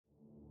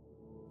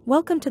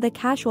Welcome to the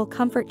Casual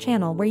Comfort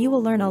channel, where you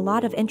will learn a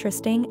lot of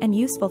interesting and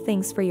useful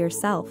things for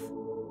yourself.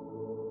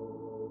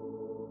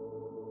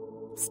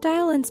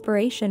 Style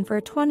inspiration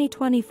for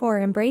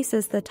 2024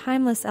 embraces the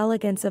timeless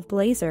elegance of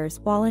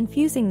blazers while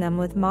infusing them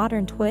with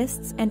modern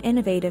twists and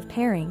innovative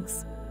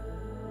pairings.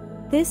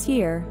 This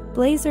year,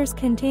 blazers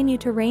continue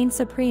to reign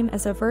supreme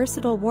as a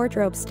versatile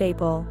wardrobe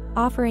staple,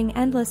 offering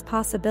endless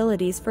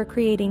possibilities for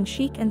creating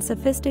chic and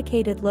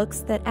sophisticated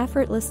looks that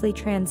effortlessly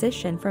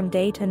transition from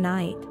day to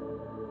night.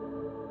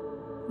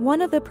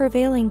 One of the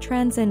prevailing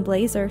trends in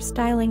blazer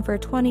styling for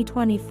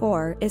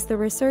 2024 is the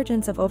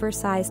resurgence of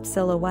oversized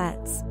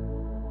silhouettes.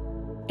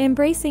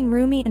 Embracing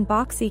roomy and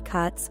boxy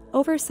cuts,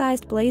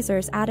 oversized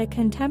blazers add a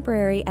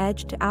contemporary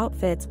edge to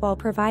outfits while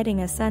providing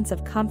a sense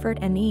of comfort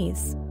and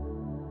ease.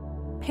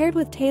 Paired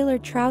with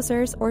tailored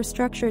trousers or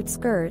structured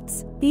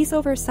skirts, these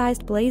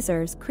oversized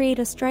blazers create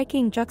a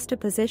striking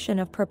juxtaposition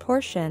of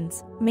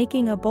proportions,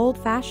 making a bold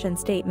fashion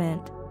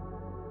statement.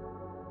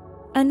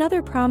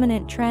 Another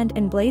prominent trend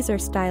in blazer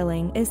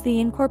styling is the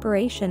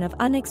incorporation of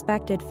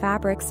unexpected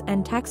fabrics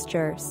and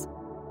textures.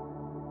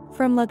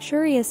 From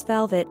luxurious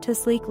velvet to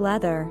sleek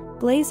leather,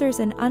 blazers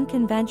in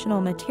unconventional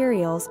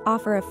materials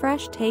offer a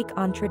fresh take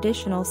on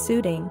traditional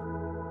suiting.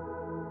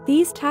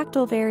 These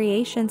tactile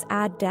variations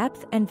add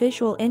depth and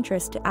visual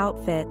interest to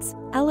outfits,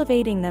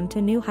 elevating them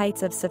to new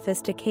heights of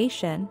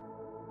sophistication.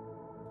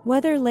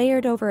 Whether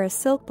layered over a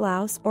silk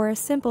blouse or a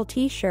simple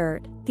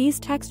t-shirt, these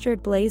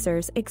textured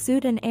blazers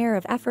exude an air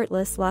of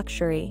effortless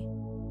luxury.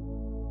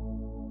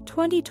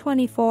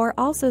 2024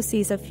 also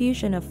sees a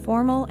fusion of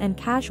formal and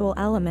casual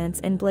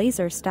elements in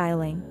blazer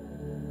styling.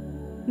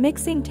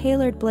 Mixing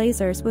tailored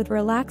blazers with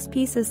relaxed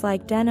pieces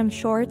like denim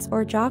shorts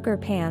or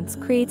jogger pants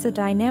creates a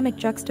dynamic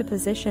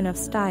juxtaposition of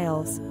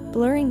styles,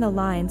 blurring the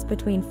lines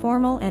between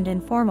formal and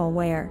informal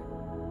wear.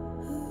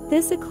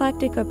 This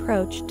eclectic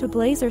approach to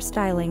blazer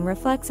styling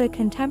reflects a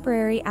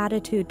contemporary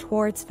attitude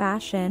towards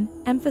fashion,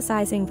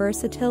 emphasizing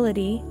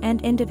versatility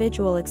and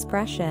individual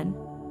expression.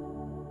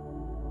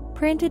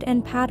 Printed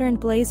and patterned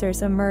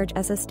blazers emerge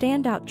as a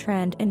standout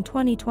trend in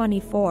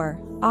 2024,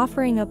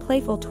 offering a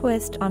playful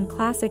twist on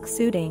classic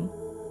suiting.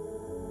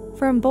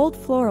 From bold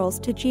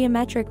florals to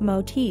geometric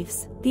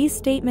motifs, these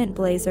statement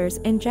blazers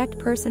inject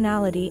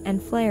personality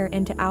and flair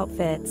into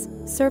outfits,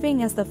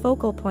 serving as the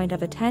focal point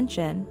of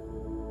attention.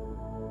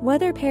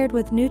 Whether paired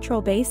with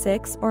neutral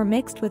basics or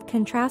mixed with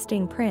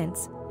contrasting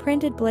prints,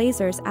 printed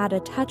blazers add a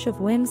touch of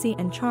whimsy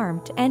and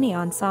charm to any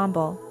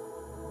ensemble.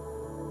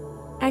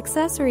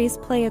 Accessories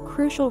play a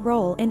crucial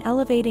role in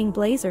elevating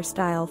blazer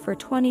style for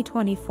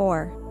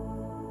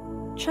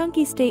 2024.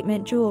 Chunky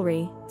statement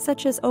jewelry,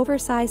 such as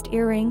oversized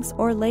earrings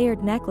or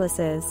layered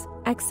necklaces,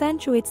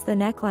 accentuates the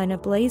neckline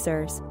of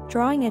blazers,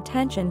 drawing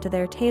attention to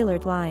their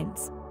tailored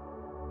lines.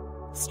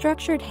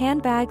 Structured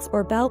handbags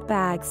or belt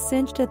bags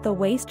cinched at the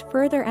waist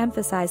further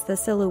emphasize the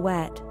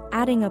silhouette,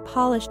 adding a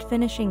polished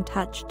finishing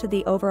touch to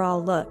the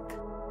overall look.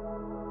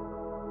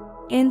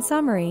 In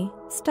summary,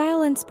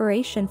 style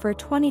inspiration for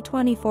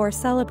 2024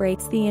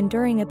 celebrates the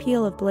enduring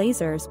appeal of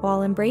blazers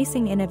while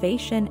embracing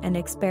innovation and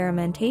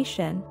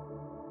experimentation.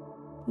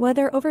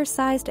 Whether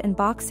oversized and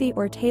boxy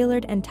or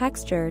tailored and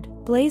textured,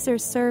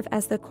 blazers serve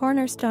as the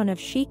cornerstone of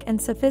chic and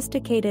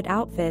sophisticated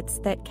outfits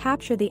that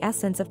capture the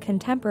essence of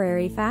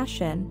contemporary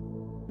fashion.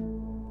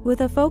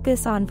 With a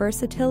focus on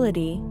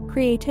versatility,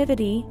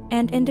 creativity,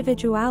 and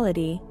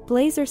individuality,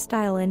 blazer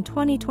style in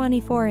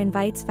 2024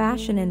 invites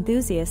fashion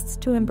enthusiasts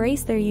to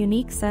embrace their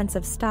unique sense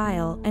of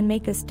style and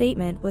make a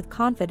statement with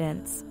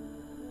confidence.